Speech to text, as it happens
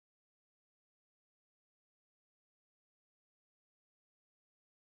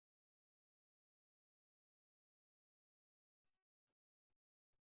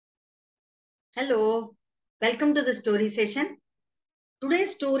Hello, welcome to the story session.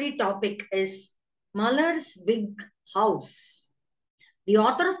 Today's story topic is Malar'S Big House. The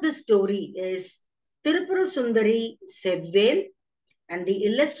author of this story is Thirupurasundari Sevvel, and the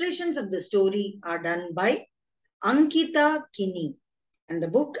illustrations of the story are done by Ankitha Kini, and the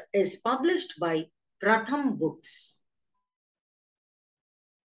book is published by Pratham books.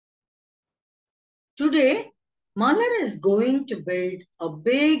 Today, Malar is going to build a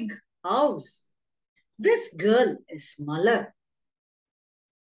big house. This girl is Malar.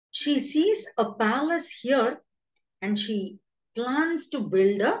 She sees a palace here and she plans to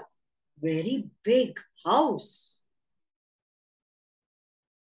build a very big house.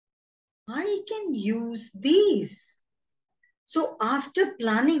 I can use these. So after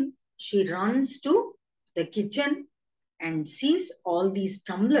planning, she runs to the kitchen and sees all these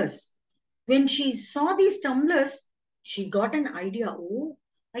tumblers. When she saw these tumblers, she got an idea. Oh,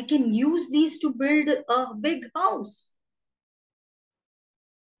 I can use these to build a big house.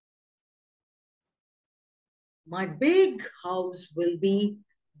 My big house will be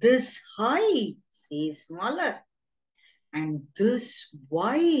this high, says Malar, and this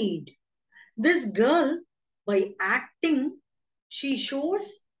wide. This girl, by acting, she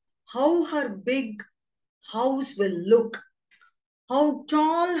shows how her big house will look, how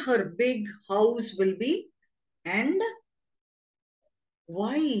tall her big house will be, and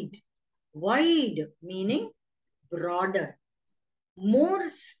wide. Wide meaning broader. More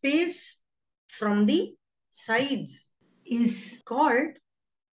space from the sides is called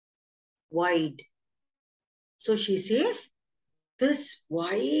wide. So she says, this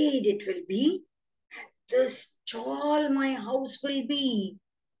wide it will be, and this tall my house will be.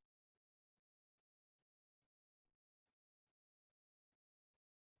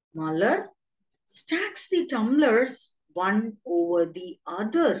 Malar stacks the tumblers one over the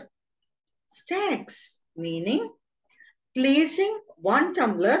other. Stacks meaning placing one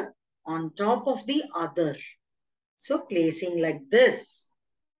tumbler on top of the other. So placing like this.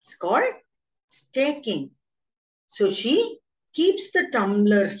 It's called stacking. So she keeps the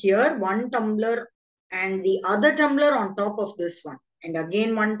tumbler here, one tumbler and the other tumbler on top of this one. And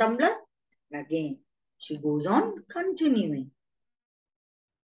again one tumbler. And again she goes on continuing.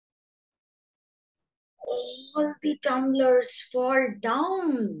 All the tumblers fall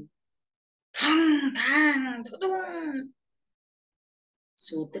down. Thang, thang, thudum.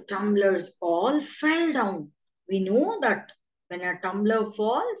 So the tumblers all fell down. We know that when a tumbler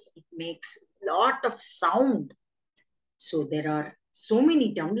falls, it makes a lot of sound. So there are so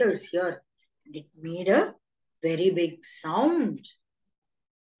many tumblers here, and it made a very big sound.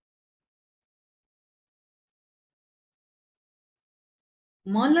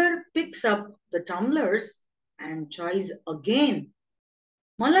 Malar picks up the tumblers and tries again.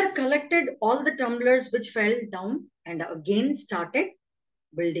 Malar collected all the tumblers which fell down and again started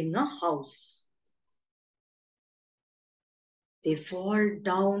building a house. They fall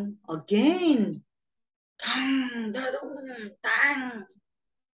down again. Tang, da-dum, tang.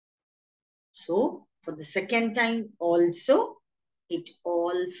 So for the second time also, it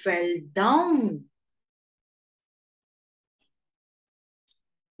all fell down.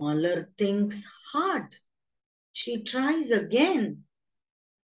 Malar thinks hard. She tries again.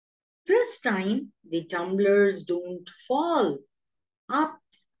 This time, the tumblers don't fall. Up,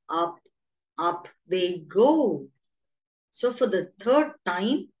 up, up they go. So for the third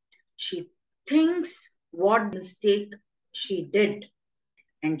time, she thinks what mistake she did.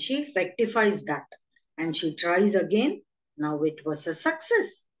 And she rectifies that. And she tries again. Now it was a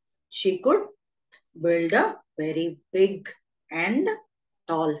success. She could build a very big and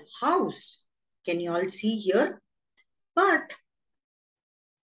tall house. Can you all see here? But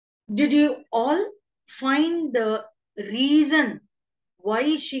did you all find the reason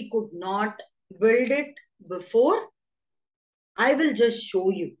why she could not build it before? I will just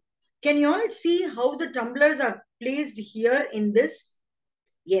show you. Can you all see how the tumblers are placed here in this?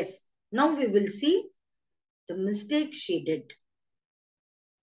 Yes. Now we will see the mistake she did.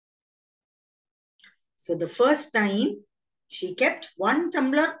 So the first time, she kept one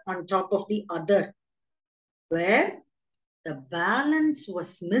tumbler on top of the other, where the balance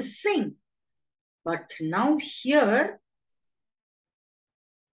was missing. But now here,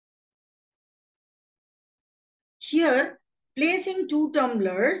 placing two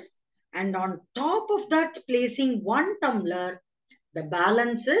tumblers and on top of that placing one tumbler, the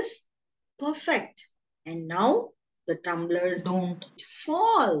balance is perfect. And now the tumblers don't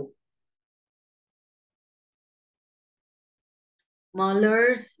fall.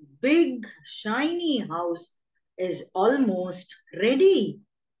 Malar's big shiny house is almost ready.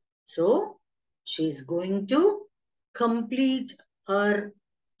 So She's going to complete her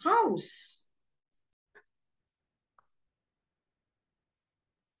house.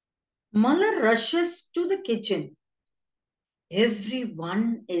 Malar rushes to the kitchen.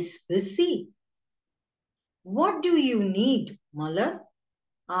 Everyone is busy. What do you need, Malar?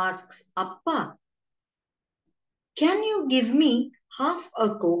 Asks Appa. Can you give me half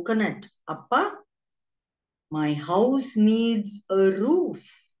a coconut, Appa? My house needs a roof.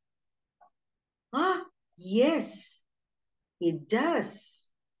 Ah, yes, it does,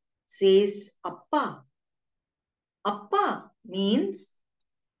 says Appa. Appa means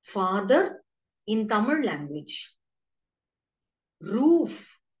father in Tamil language.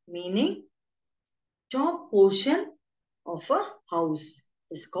 Roof meaning top portion of a house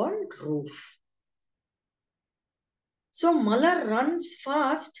is called roof. So Malar runs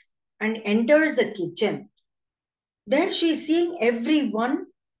fast and enters the kitchen. There she is seeing everyone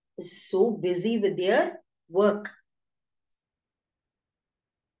is so busy with their work.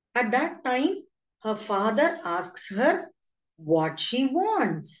 At that time, her father asks her what she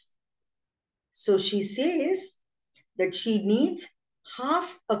wants. So she says that she needs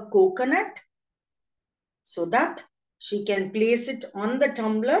half a coconut so that she can place it on the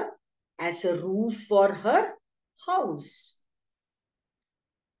tumbler as a roof for her house.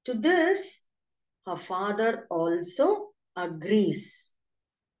 To this, her father also agrees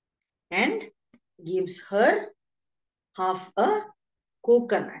and gives her half a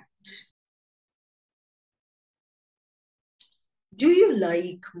coconut. Do you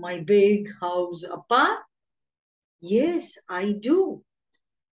like my big house, Appa? Yes, I do.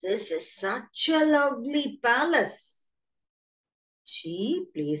 This is such a lovely palace. She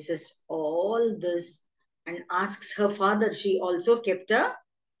places all this and asks her father. She also kept a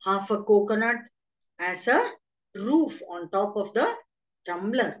half a coconut as a roof on top of the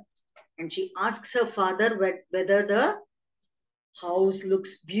tumbler. And she asks her father whether the house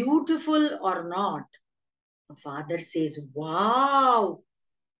looks beautiful or not. Her father says, wow,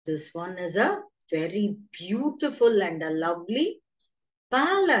 this one is a very beautiful and a lovely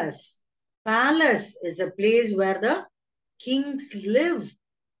palace. Palace is a place where the kings live.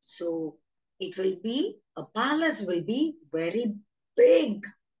 So a palace will be very big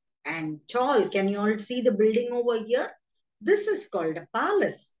and tall. Can you all see the building over here? This is called a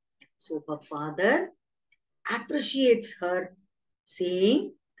palace. So her father appreciates her,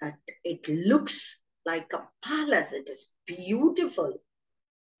 saying that it looks like a palace. It is beautiful.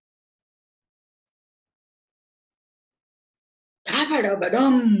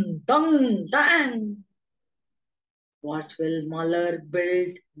 What will Malar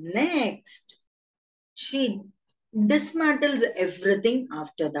build next? She dismantles everything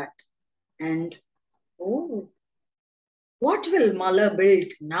after that. And oh, what will Malar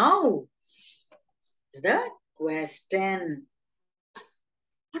build now? Is the question.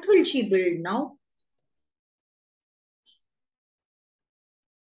 What will she build now?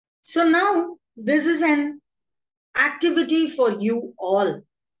 So now this is an activity for you all.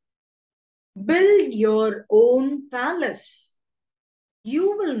 Build your own palace.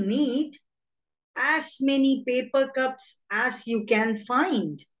 You will need as many paper cups as you can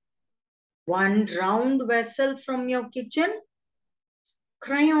find. One round vessel from your kitchen,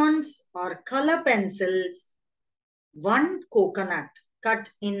 crayons or color pencils, one coconut cut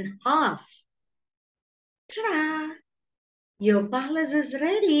in half. Ta-da! Your palace is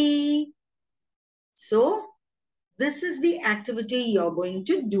ready. So, this is the activity you're going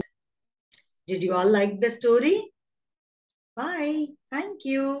to do. Did you all like the story? Bye. Thank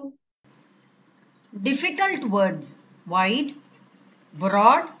you. Difficult words. Wide,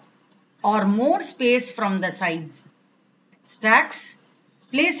 broad, or more space from the sides. Stacks.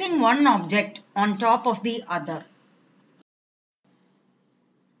 Placing one object on top of the other.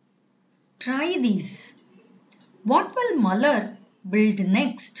 Try these. What will Malar build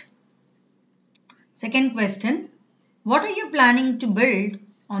next? Second question. What are you planning to build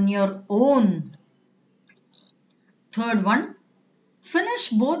on your own? Third one. Finish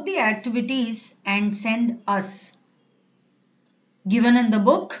both the activities and send us. Given in the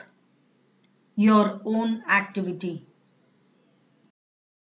book, your own activity.